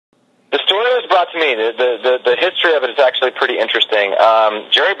The story was brought to me. The history of it is actually pretty interesting.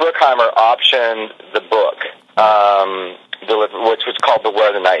 Jerry Bruckheimer optioned the book, which was called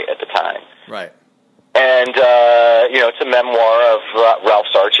Beware the Night at the time. Right. And, it's a memoir of Ralph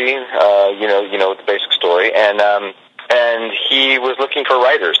Sarchie, the basic story. And he was looking for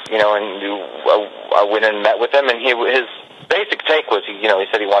writers, and I went and met with him, and his basic take was, he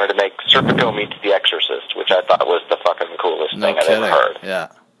said he wanted to make Serpico meets The Exorcist, which I thought was the fucking coolest thing I've ever heard.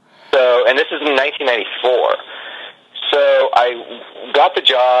 Yeah. So, and this is in 1994. So I got the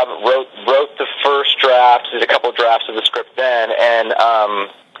job, wrote the first draft, did a couple of drafts of the script then,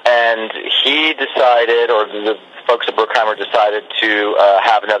 and he decided, or the folks at Bruckheimer decided to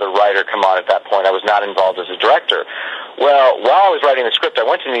have another writer come on at that point. I was not involved as a director. Well, while I was writing the script, I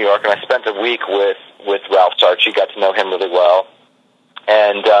went to New York and I spent a week with Ralph Sarchie, got to know him really well.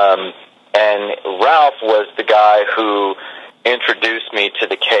 And Ralph was the guy who introduced me to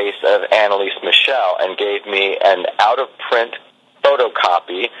the case of Annalise Michel and gave me an out-of-print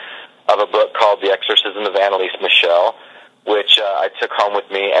photocopy of a book called The Exorcism of Annalise Michel, which I took home with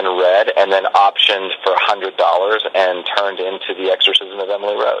me and read, and then optioned for $100 and turned into The Exorcism of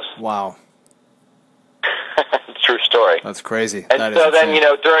Emily Rose. Wow. True story. That's crazy. And that so is then,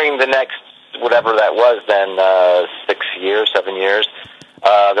 insane. during the next, whatever that was then, 7 years,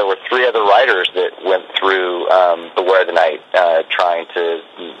 there were 3 other writers that went through Beware the Night, trying to,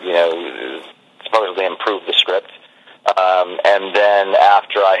 supposedly improve the script. And then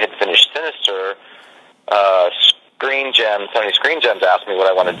after I had finished Sinister, Sony Screen Gems asked me what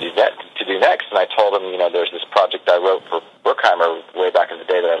I wanted to do next, and I told them, there's this project I wrote for Bruckheimer way back in the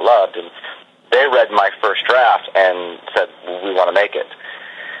day that I loved, and they read my first draft and said, we want to make it.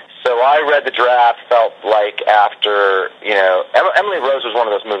 So I read the draft, felt like after, Emily Rose was one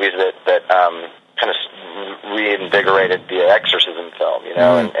of those movies that kind of reinvigorated the Exorcism film,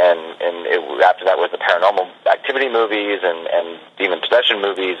 and after that was the Paranormal Activity movies and Demon Possession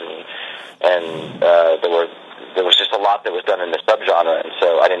movies, and there was just a lot that was done in the subgenre, and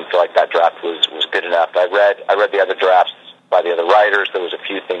so I didn't feel like that draft was good enough. I read the other drafts by the other writers. There was a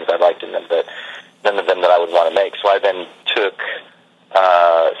few things I liked in them, but none of them that I would want to make. So I then took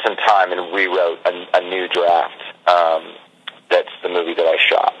some time and rewrote a new draft. That's the movie that I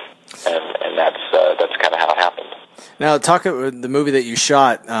shot, and that's kind of how it happened. Now, talk about the movie that you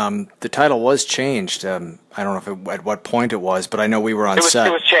shot. The title was changed. I don't know at what point it was, but I know we were on set.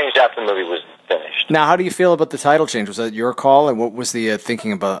 It was changed after the movie was finished. Now, how do you feel about the title change? Was that your call, and what was the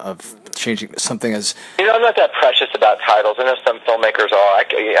thinking of changing something as... I'm not that precious about titles. I know some filmmakers are.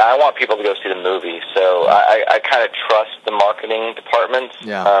 I want people to go see the movie, so I kind of trust the marketing department.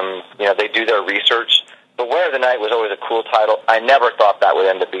 Yeah. They do their research. Beware the Night was always a cool title. I never thought that would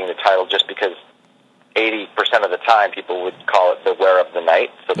end up being the title, just because 80% of the time people would call it Beware of the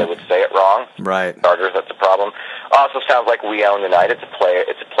Night, so they would say it wrong. Right. Starters, that's a problem. Also sounds like We Own the Night. It's a play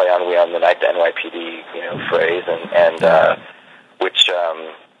on We Own the Night, the NYPD phrase, and which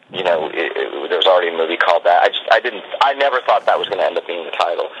there's already a movie called that. I never thought that was going to end up being the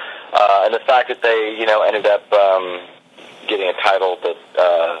title, and the fact that they ended up getting a title that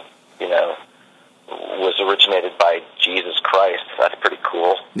was originated by Jesus Christ. That's pretty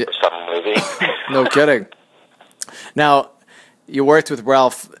cool for some movie. No kidding. Now, you worked with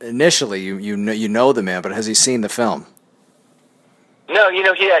Ralph initially. You know the man, but has he seen the film? No, he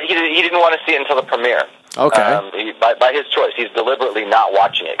didn't want to see it until the premiere. Okay. By his choice, he's deliberately not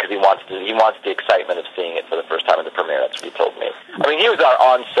watching it because he wants the excitement of seeing it for the first time at the premiere. That's what he told me. I mean, he was our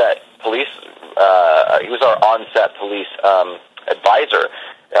on-set police. Advisor.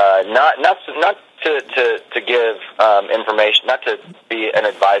 Not to give information, not to be an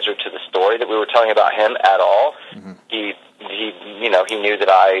advisor to the story that we were telling about him at all. Mm-hmm. He knew that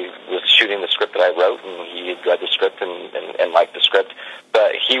I was shooting the script that I wrote, and he had read the script and liked the script.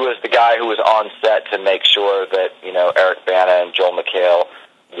 But he was the guy who was on set to make sure that Eric Bana and Joel McHale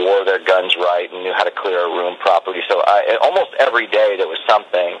wore their guns right and knew how to clear a room properly. So almost every day there was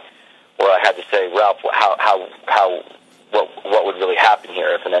something where I had to say, Ralph, what would really happen here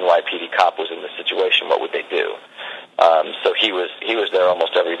if an NYPD cop was in this situation? What would they do? So he was there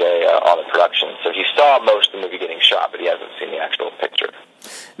almost every day on the production. So he saw most of the movie getting shot, but he hasn't seen the actual picture.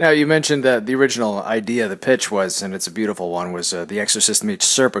 Now, you mentioned that the original idea, the pitch was, and it's a beautiful one, was The Exorcist meets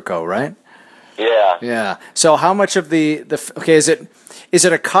Serpico, right? Yeah. Yeah. So how much of okay, is it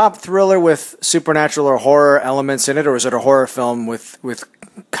a cop thriller with supernatural or horror elements in it, or is it a horror film with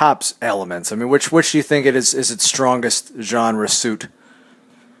cops elements? I mean, which do you think is its strongest genre suit?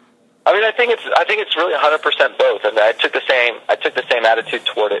 I mean, I think it's really 100% both, and I took the same attitude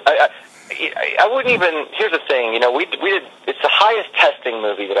toward it. I wouldn't even. Here's the thing, we did. It's the highest testing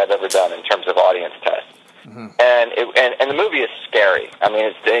movie that I've ever done in terms of audience tests, and the movie is scary. I mean,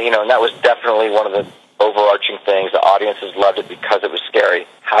 it's and that was definitely one of the overarching things. The audiences loved it because it was scary.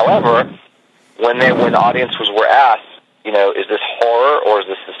 However, when the audiences were asked, is this horror or is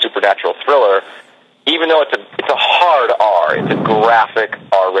this a supernatural thriller? Even though it's a hard R, it's a graphic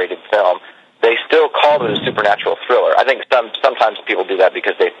R-rated film, they still called it a supernatural thriller. I think sometimes people do that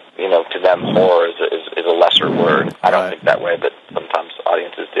because they, to them, horror is a lesser word. I don't think that way, but sometimes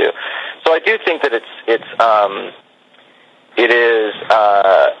audiences do. So I do think that it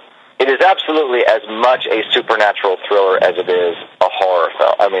is absolutely as much a supernatural thriller as it is a horror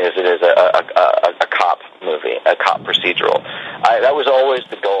film. I mean, as it is a cop movie, a cop procedural. That was always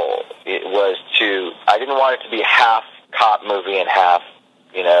the goal. I didn't want it to be half cop movie and half,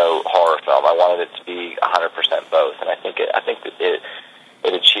 horror film. I wanted it to be 100% both, and I think that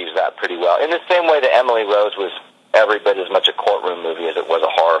it achieves that pretty well. In the same way that Emily Rose was every bit as much a courtroom movie as it was a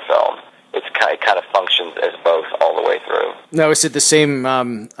horror film. It kind of functions as both all the way through. Now, is it the same?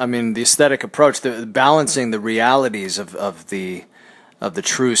 The aesthetic approach, the balancing the realities of the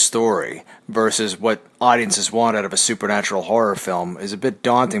true story versus what audiences want out of a supernatural horror film is a bit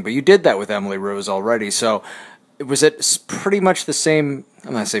daunting. But you did that with Emily Rose already, so was it pretty much the same? I'm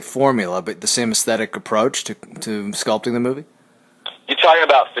not going to say formula, but the same aesthetic approach to sculpting the movie? You're talking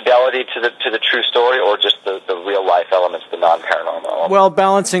about fidelity to the true story, or just the real life elements, the non-paranormal elements? Well,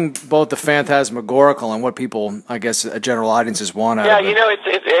 balancing both the phantasmagorical and what people, I guess, general audiences want out of it.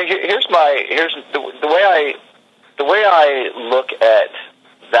 Here's the way I look at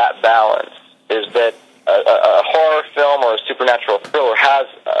that balance is that a horror film or a supernatural thriller has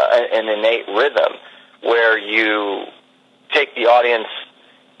an innate rhythm where you take the audience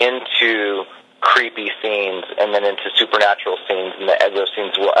into creepy scenes and then into supernatural scenes, and those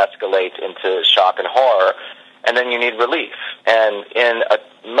scenes will escalate into shock and horror, and then you need relief. And in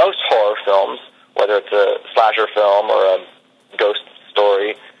most horror films, whether it's a slasher film or a ghost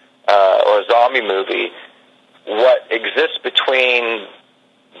story or a zombie movie, what exists between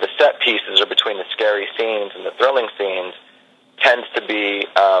the set pieces or between the scary scenes and the thrilling scenes tends to be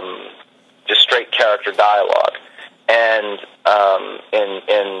just straight character dialogue. And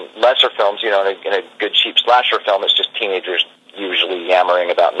in lesser films, in a good cheap slasher film, it's just teenagers usually yammering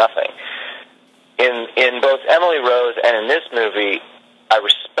about nothing. In both Emily Rose and in this movie, I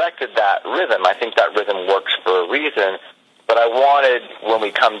respected that rhythm. I think that rhythm works for a reason. But I wanted, when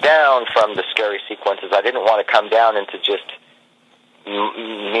we come down from the scary sequences, I didn't want to come down into just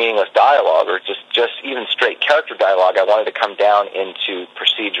meaningless dialogue or just even straight character dialogue. I wanted to come down into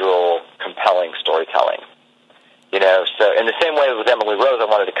procedural, compelling storytelling. So in the same way with Emily Rose, I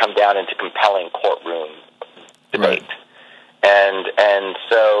wanted to come down into compelling courtroom debate. Right. And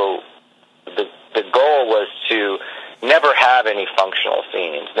so the goal was to never have any functional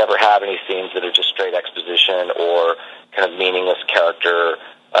scenes, never have any scenes that are just straight exposition or kind of meaningless character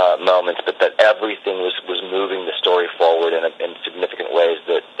moments, but that everything was moving the story forward in significant ways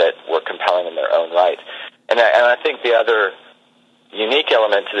that were compelling in their own right. And I think the other unique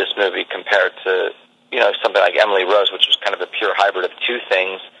element to this movie compared to something like Emily Rose, which was kind of a pure hybrid of two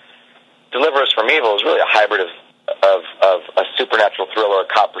things, Deliver Us from Evil is really a hybrid of a supernatural thriller, a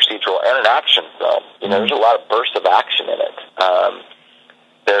cop procedural, and an action film. There's a lot of bursts of action in it.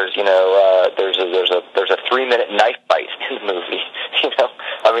 There's a 3-minute knife fight in the movie.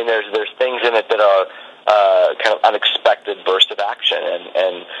 There's things in it that are kind of unexpected bursts of action,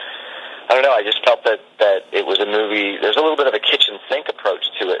 and I don't know, I just felt that it was a movie. There's a little bit of a kitchen sink approach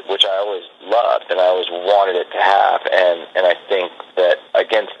to it, which I always loved and I always wanted it to have, and I